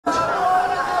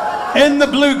In the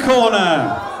blue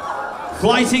corner,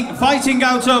 fighting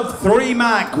out of 3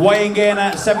 Mac, weighing in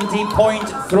at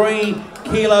 70.3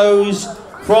 kilos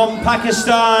from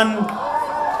Pakistan,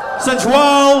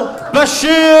 Sajawal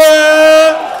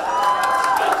Bashir.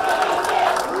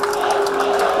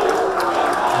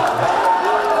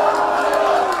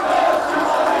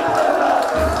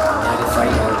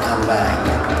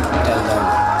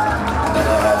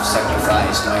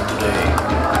 Sacrificed my today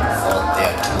for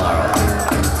their tomorrow.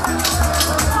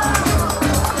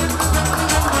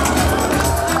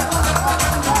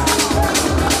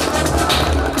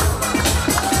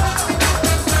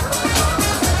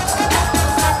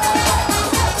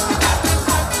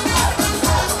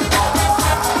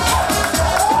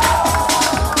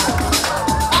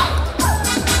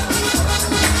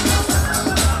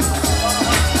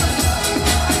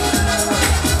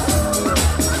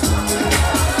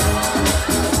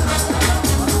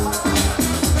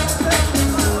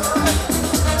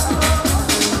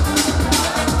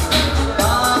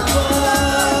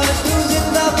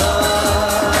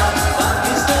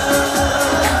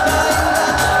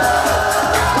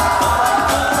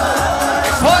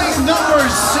 Fight number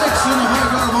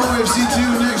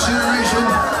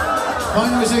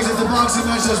 6 is the boxing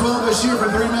match as well. Bashir from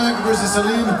 3 Mac versus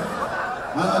Saleem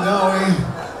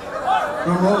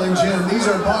from Rolling Gym. These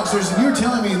are boxers, and you're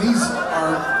telling me these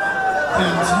are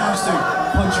fantastic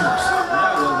punchers.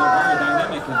 Yeah, well, they're very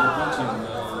dynamic in their punching.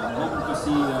 I'm hoping to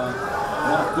see a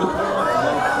lot of good work, a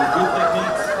lot of good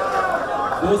techniques.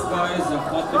 Both guys have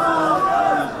fought before,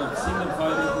 I've seen them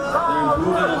fighting. They're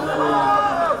improving over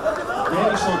a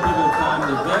very short period of time.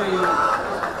 They're very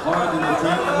hard in their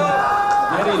training.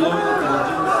 Very loyal to the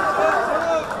gyms.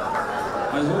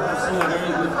 I hope to see a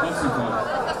very good boxing fight.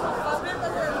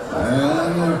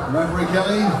 And referee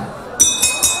Kelly.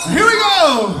 Here we go!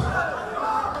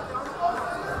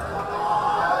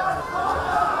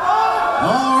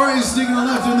 Alright, sneaking the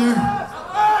left in there.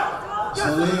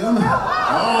 Saleem.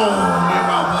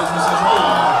 Knee-bound punch from Sajawal.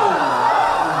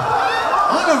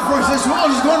 Unfortunately, Sajawal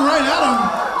just going right at him.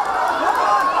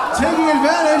 Taking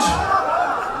advantage.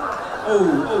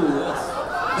 That's...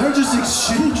 They're just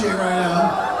exchanging right now.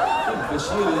 I think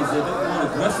Bashir is a bit more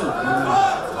aggressive.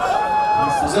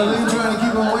 Saleem trying to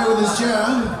keep him away with his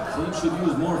jab. Saleem should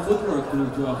use more footwork to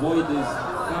avoid these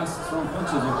fast, strong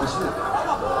punches of Bashir.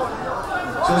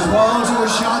 Sajawal took a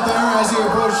shot there as he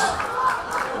approached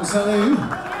Saleem.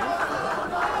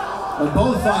 But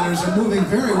both fighters are moving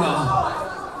very well.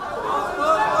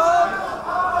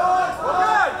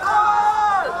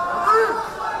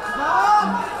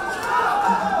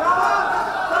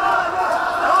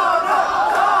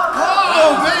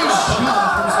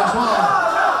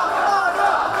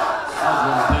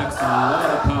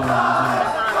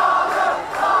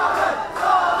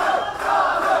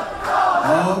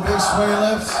 Swing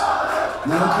left,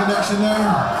 no connection there.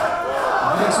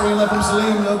 Big swing left from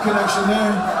Saleem, no connection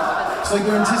there. It's like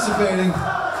they're anticipating.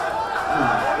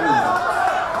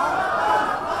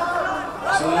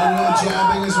 Saleem really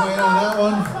jabbing his way out of that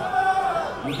one.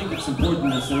 I think it's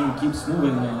important that Saleem keeps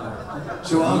moving.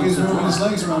 Sajawal keeps moving his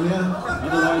legs around, yeah.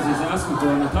 Otherwise he's asking for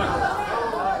an attack.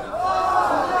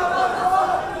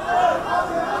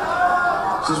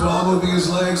 Sajawal moving his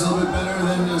legs a little bit better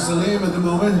than Saleem at the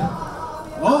moment.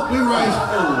 Oh, big right.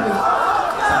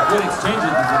 Some good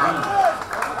exchanges.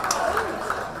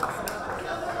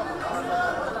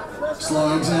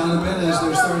 Slowing down a bit as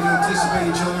they're starting to anticipate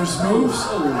each other's moves.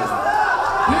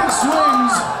 Big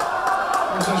swings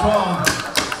from Sajawal.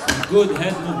 Good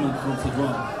head movement from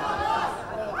Sajawal.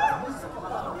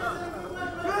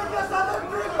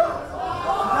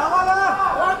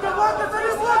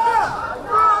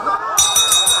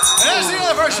 There's the end of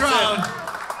the first round.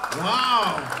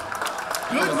 Wow.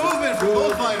 Good movement from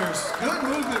both fighters. Good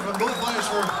movement from both fighters.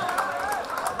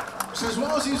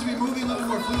 Sajawal seems to be moving a little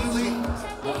more fluidly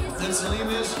than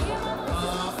Saleem is.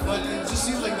 But it just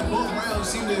seems like the both rounds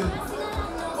seem to...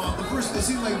 the first, it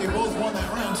seemed like they both won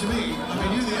that round to me. I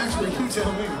mean, you're the expert, you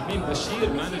tell me. I mean,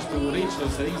 Bashir managed to reach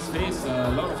Saleem's face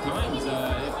a lot of times.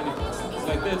 And it's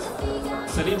like this.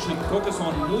 Saleem should focus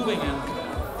on moving, and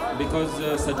because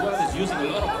Sajawal is using a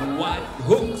lot of wide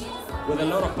hooks with a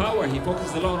lot of power. He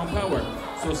focuses a lot on power.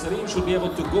 So Saleem should be able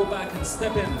to go back and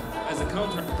step in as a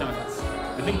counter-attack.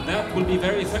 I think that will be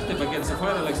very effective against a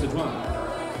fighter like Sajawal.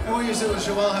 And what you said what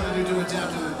Sajawal had to do to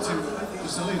adapt to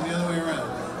Saleem, the other way around.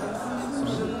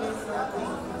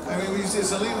 I mean, when you say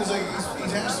Saleem is like, he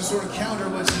has to sort of counter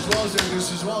what Sajawal is doing because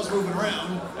Sajawal is moving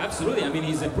around. Absolutely. I mean,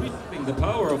 he's appreciating the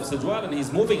power of Sajawal and he's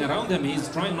moving around him. He's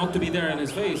trying not to be there in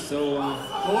his face. So, well,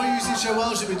 what do you see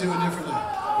Sajawal should be doing differently?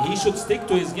 he should stick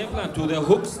to his game plan, to the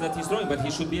hooks that he's throwing, but he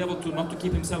should be able to not to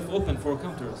keep himself open for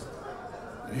counters.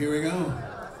 Here we go.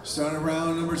 Starting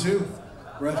round number 2.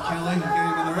 Ref Kelly getting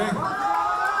him in the ring.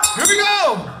 Here we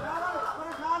go!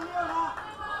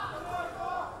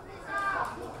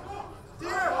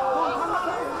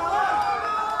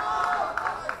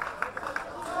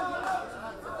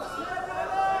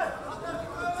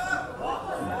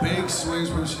 Big swings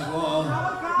from Sajawal.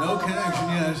 No connection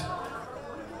yet.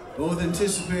 Both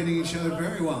anticipating each other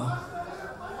very well.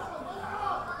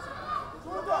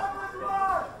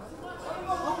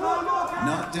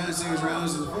 Not dancing as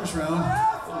rounds as the first round.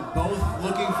 Both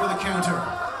looking for the counter.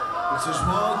 But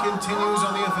Sajawal continues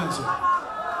on the offensive.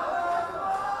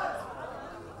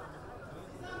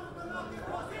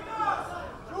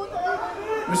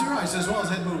 But you're right, Sajawal's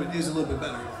head movement is a little bit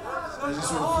better as he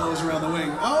sort of flows around the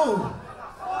wing. Oh!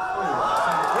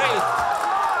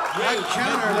 Great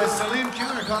counter, that Saleem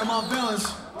counter caught him off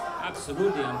balance.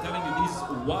 Absolutely, I'm telling you, these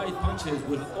wide punches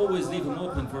will always leave him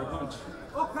open for a punch.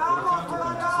 For a counter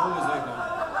punch, it's always like that.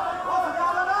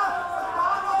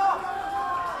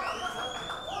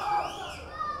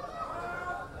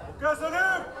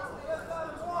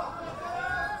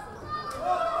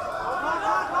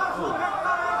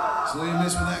 Saleem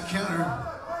missed with that counter.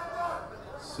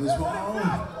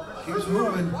 Sajawal keeps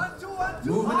moving.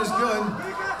 Movement is good.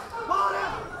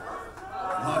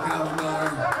 Knocking out Miller.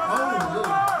 Oh,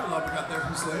 little uppercut there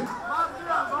from Saleem.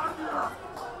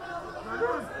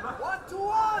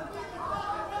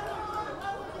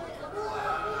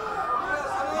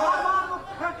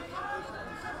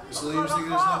 Saleem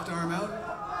sticking his left arm out.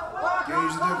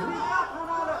 Gauge the difference.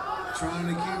 Trying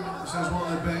to keep Sajawal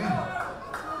at bay.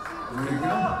 There you go. You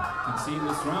can see in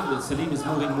this round that Saleem is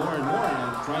moving more and more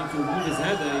and trying to move his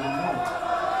head even more.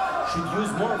 Should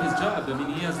use more of his jab. I mean,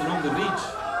 he has the longer reach,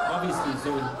 obviously,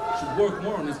 so he should work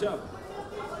more on his jab.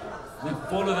 Then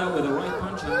follow that with a right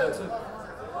punch and that's it.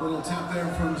 Little tap there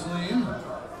from Saleem.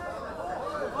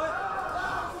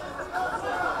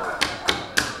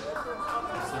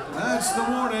 That's the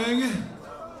warning.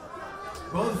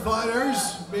 Both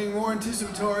fighters being more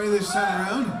anticipatory this time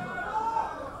around.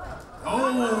 Oh!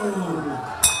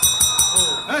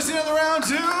 That's the end of the round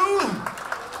 2.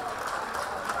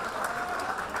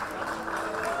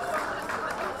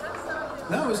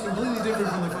 That was completely different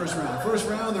from the first round. First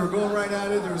round, they were going right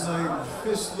at it. There was like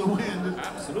fist of the wind.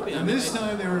 Absolutely. And this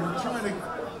time, they were trying to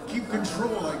keep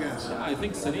control, I guess. Yeah, I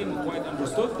think Saleem quite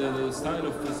understood the style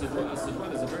of Sajawal.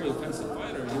 Sajawal is a very offensive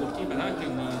fighter. He will keep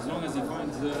attacking as long as he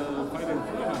finds a fighter in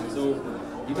front of him. So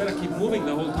you better keep moving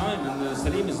the whole time. And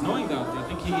Saleem is knowing that. I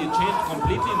think he changed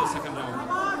completely in the second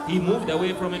round. He moved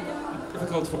away from it.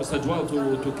 Difficult for Sajawal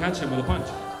to catch him with a punch.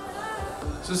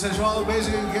 So Sajawal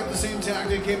basically kept the same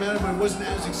tactic, came at it, but wasn't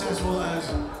as successful as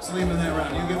Saleem in that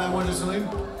round. You give that one to Saleem?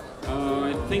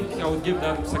 I think I would give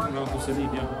that second round to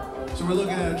Saleem, yeah. So we're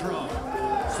looking at a draw.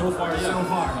 So far, yeah. So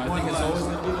far. I think it's always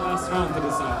going to be the last round to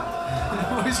decide. It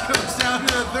always comes down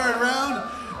to the third round.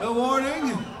 A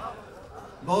warning.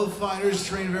 Both fighters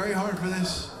train very hard for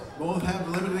this. Both have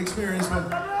limited experience, but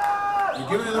you're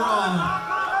giving it their all.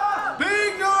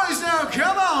 Big noise now,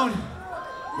 come on!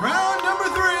 Round number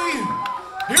 3.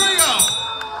 Here we go!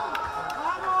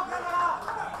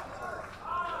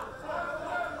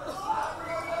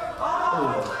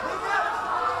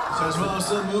 Sajawal is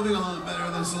still moving a lot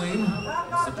better than Saleem.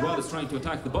 Sajawal is trying to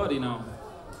attack the body now.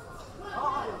 I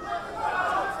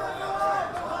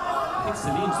think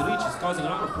Saleem's reach is causing a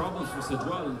lot of problems for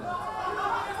Sajawal.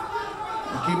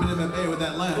 We're keeping him at bay with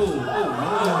that left. Oh.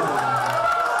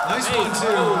 Nice one,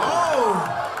 too.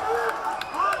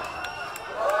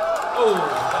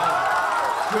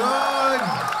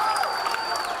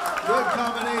 Good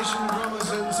combination from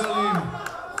Saleem.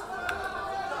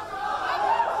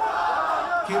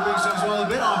 Keeping Sajawal a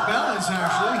bit off balance,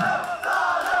 actually.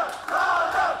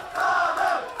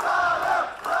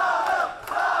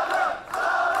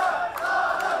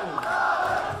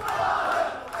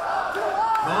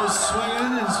 Both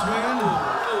swinging and swinging.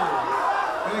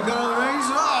 Gonna go on the rings. Oh!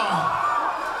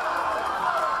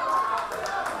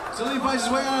 Saleem fights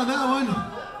his way out on that one.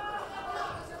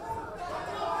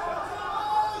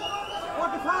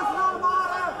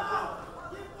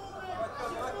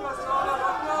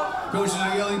 Coaches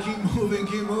are yelling, keep moving,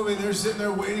 keep moving. They're sitting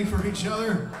there waiting for each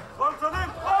other.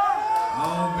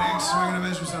 Oh, big swing and a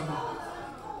miss for something.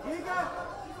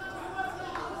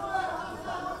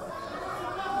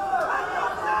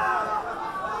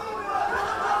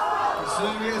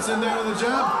 Saleem gets in there with a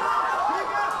jab.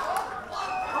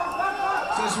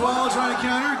 Sajawal trying to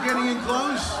counter, getting in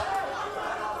close.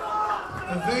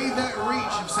 Evade that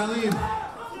reach of Saleem.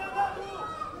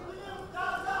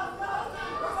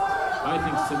 I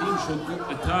think Saleem should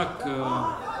attack the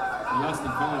last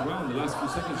and final round. The last few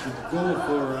seconds should go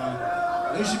for.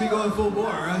 They should be going full bore,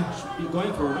 right? Should be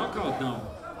going for a knockout now,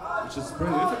 which is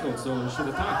pretty difficult. So he should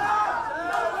attack.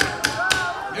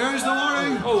 Here's the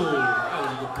warning. Oh, that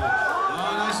was a good punch.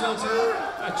 Oh, nice little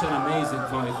tap. Such an amazing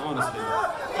fight, honestly.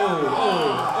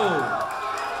 Oh.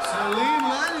 Saleem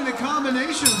landing the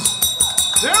combinations.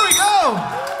 There we go.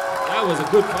 That was a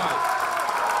good fight.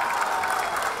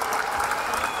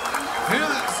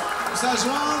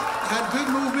 Sajawal had good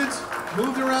movement,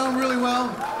 moved around really well,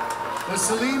 but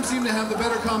Saleem seemed to have the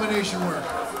better combination work.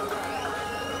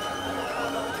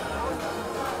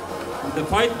 The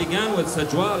fight began with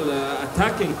Sajawal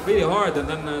attacking pretty hard, and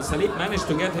then Saleem managed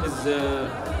to get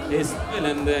his style,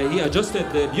 and he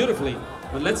adjusted beautifully.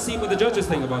 But let's see what the judges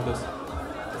think about this.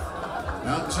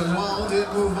 Now, Sajawal did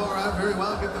move very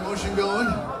well, get the motion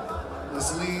going.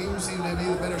 Saleem seemed to be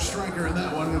the better striker in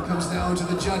that one. It comes down to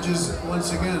the judges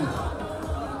once again.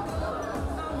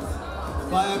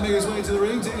 Fayad made his way to the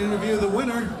ring to interview the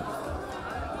winner.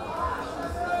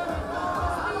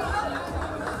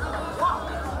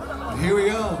 And here we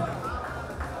go.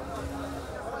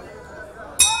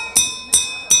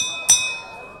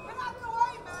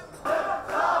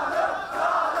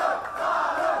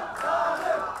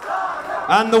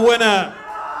 And the winner,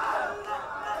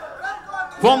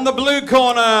 from the blue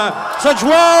corner,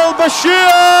 Sajawal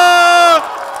Bashir!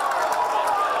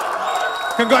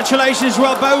 Congratulations,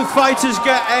 well, both fighters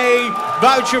get a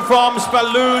voucher from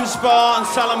Spaloon Spa and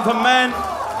Salem for Men. Let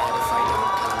a fighter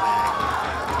come back.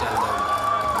 Tell them that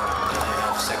I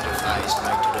have sacrificed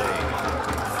my today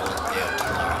for their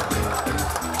tomorrow.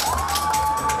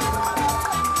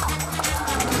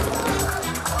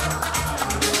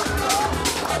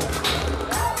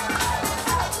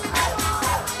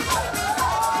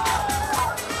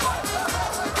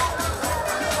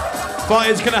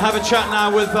 Fighter's going to have a chat now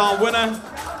with our winner.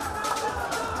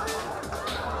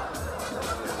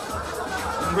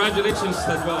 Congratulations,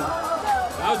 Sajawal.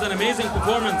 That was an amazing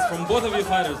performance from both of you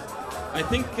fighters. I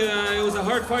think it was a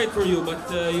hard fight for you,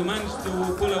 but you managed to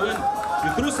pull a win.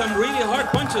 You threw some really hard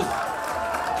punches,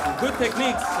 some good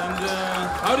techniques, and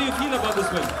how do you feel about this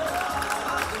win?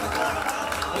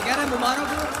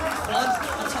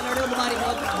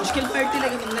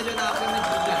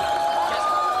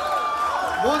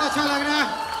 बहुत अच्छा लग रहा है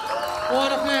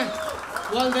और अपने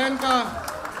वालिदैन का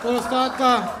और उस्ताद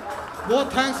का बहुत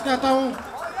थैंक्स कहता हूँ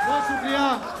बहुत शुक्रिया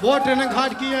बहुत ट्रेनिंग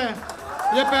हार्ड की है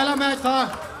ये पहला मैच था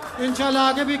इंशाल्लाह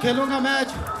आगे भी खेलूँगा मैच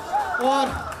और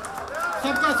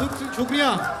सबका शुक्रिया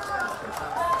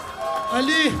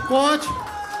Ali coach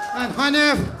and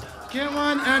Hanif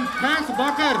K1 and thanks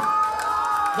Bakar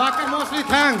mostly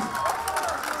thanks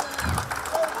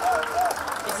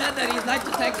he said that he'd like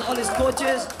to thank all his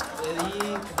coaches.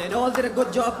 They all did a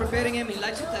good job preparing him. He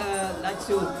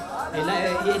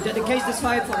dedicates this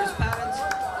fight for his parents,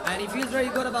 and he feels very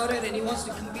good about it, and he wants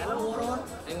to compete more on,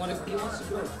 and he wants to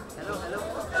grow.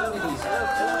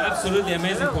 Absolutely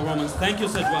amazing performance. Thank you,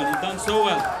 Sajawal. You've done so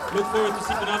well. Look forward to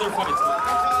seeing another fights.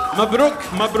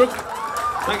 Mabruk.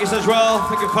 Thank you, Sajawal.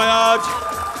 Thank you, Fayad.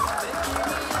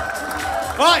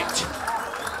 Right.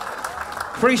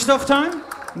 Free stuff time?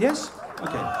 Yes?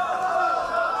 Okay.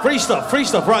 Free stuff,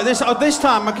 right, this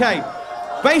time, okay.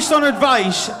 Based on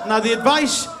advice, now the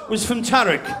advice was from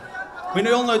Tariq. We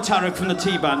all know Tariq from the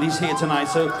T-Band, he's here tonight.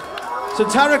 So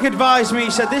Tariq advised me,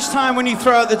 he said, this time when you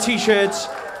throw out the T-shirts,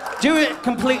 do it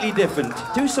completely different.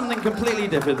 Do something completely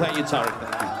different. Thank you, Tariq.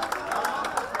 Thank you.